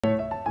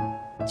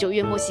9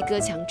月墨西哥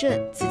强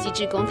震，慈济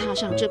志工踏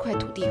上这块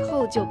土地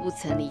后就不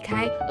曾离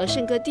开，而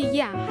圣哥蒂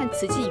亚和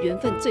慈济缘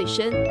分最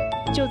深。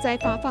就在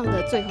发放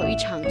的最后一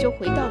场，就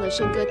回到了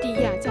圣哥蒂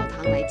亚教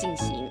堂来进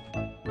行。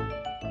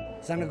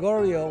San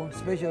Gregorio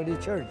Specialty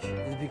Church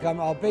has become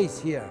our base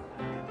here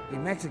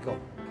in Mexico.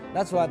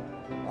 That's what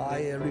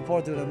I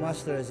report to the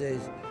master.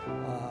 Says,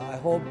 I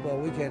hope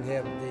we can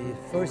have the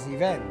first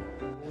event.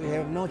 We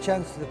have no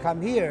chance to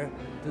come here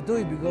to do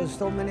it because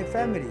so many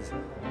families.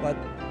 But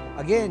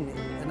again,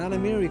 another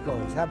miracle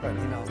has happened.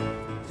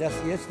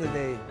 Just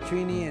yesterday,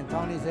 Trini and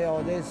Tony said,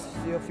 "Oh, there's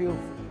a few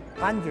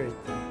hundred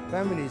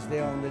families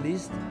there on the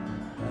list,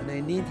 and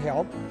they need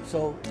help."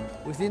 So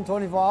within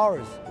 24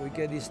 hours, we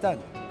get this done.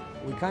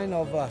 We kind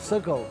of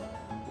circle.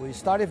 We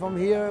started from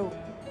here,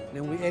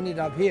 then we ended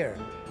up here.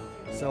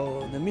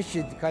 So the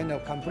mission kind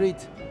of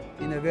complete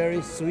in a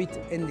very sweet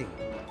ending.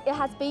 It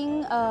has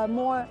been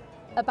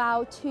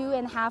about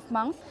 2.5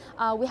 months.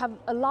 We have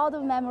a lot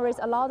of memories,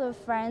 a lot of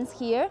friends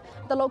here.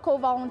 The local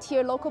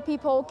volunteer, local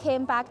people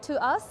came back to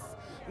us.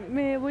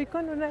 Me voy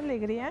con una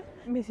alegría.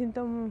 Me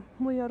siento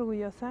muy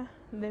orgullosa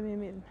de mí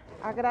misma.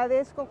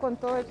 Agradezco con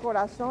todo el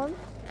corazón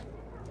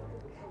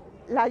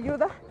la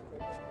ayuda,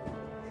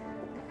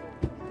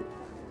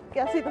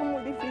 que ha sido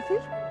muy difícil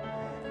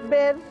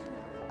ver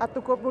a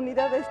tu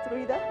comunidad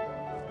destruida.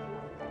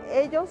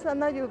 Ellos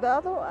han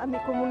ayudado a mi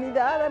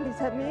comunidad, a mis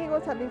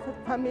amigos, a mis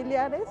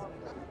familiares,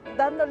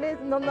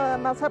 dándoles no nada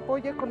más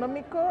apoyo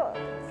económico,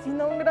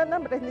 sino un gran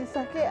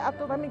aprendizaje a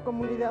toda mi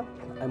comunidad.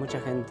 Hay mucha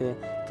gente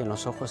que en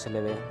los ojos se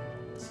le ve,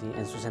 ¿sí?,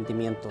 en sus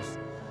sentimientos,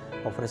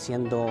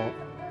 ofreciendo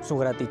su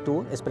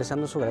gratitud,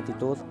 expresando su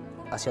gratitud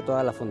hacia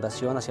toda la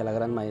fundación, hacia la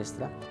gran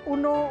maestra.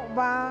 Uno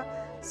va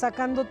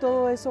sacando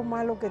todo eso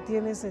malo que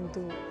tienes en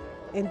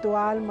tu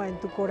alma, en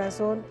tu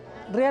corazón.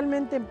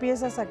 Realmente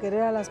empiezas a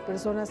querer a las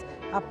personas,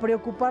 a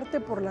preocuparte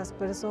por las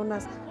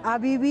personas, a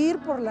vivir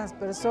por las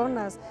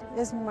personas.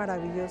 Es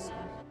maravilloso.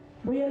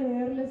 Voy a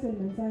leerles el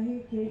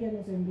mensaje que ella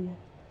nos envía.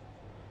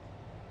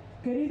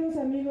 Queridos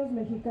amigos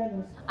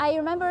mexicanos. I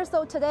remember,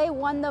 so today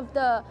one of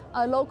the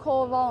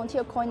local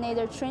volunteer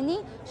coordinator,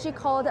 Trini, she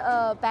called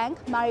a bank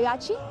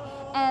mariachi.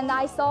 And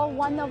I saw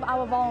one of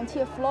our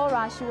volunteer,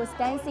 Flora, she was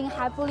dancing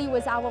happily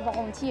with our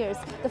volunteers.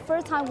 The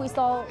first time we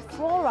saw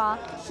Flora,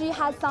 she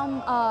had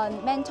some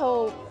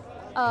mental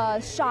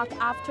shock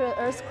after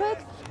earthquake.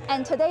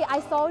 And today I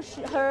saw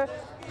her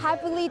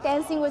happily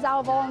dancing with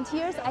our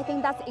volunteers. I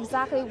think that's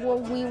exactly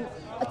what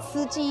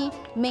Tzu Chi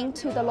mean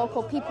to the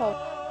local people.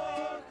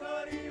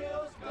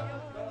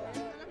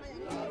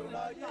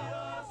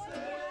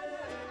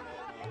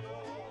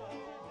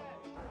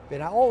 But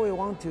I always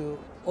want to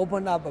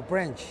open up a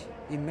branch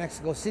in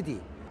Mexico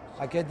City.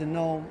 I get to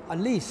know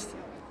at least,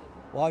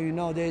 well,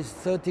 there's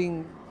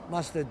 13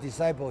 master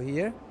disciples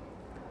here,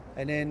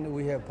 and then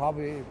we have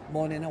probably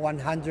more than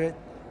 100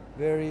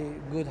 very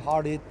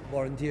good-hearted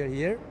volunteers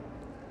here.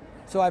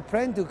 So I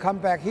plan to come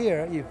back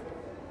here if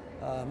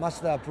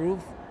master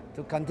approves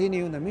to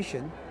continue the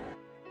mission.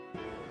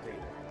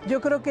 Yo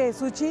creo que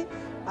Tzu Chi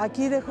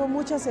aquí dejó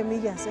muchas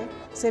semillas,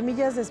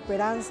 semillas de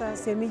esperanza,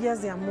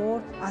 semillas de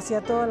amor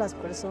hacia todas las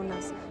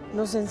personas.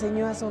 Nos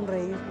enseñó a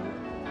sonreír,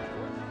 ¿no?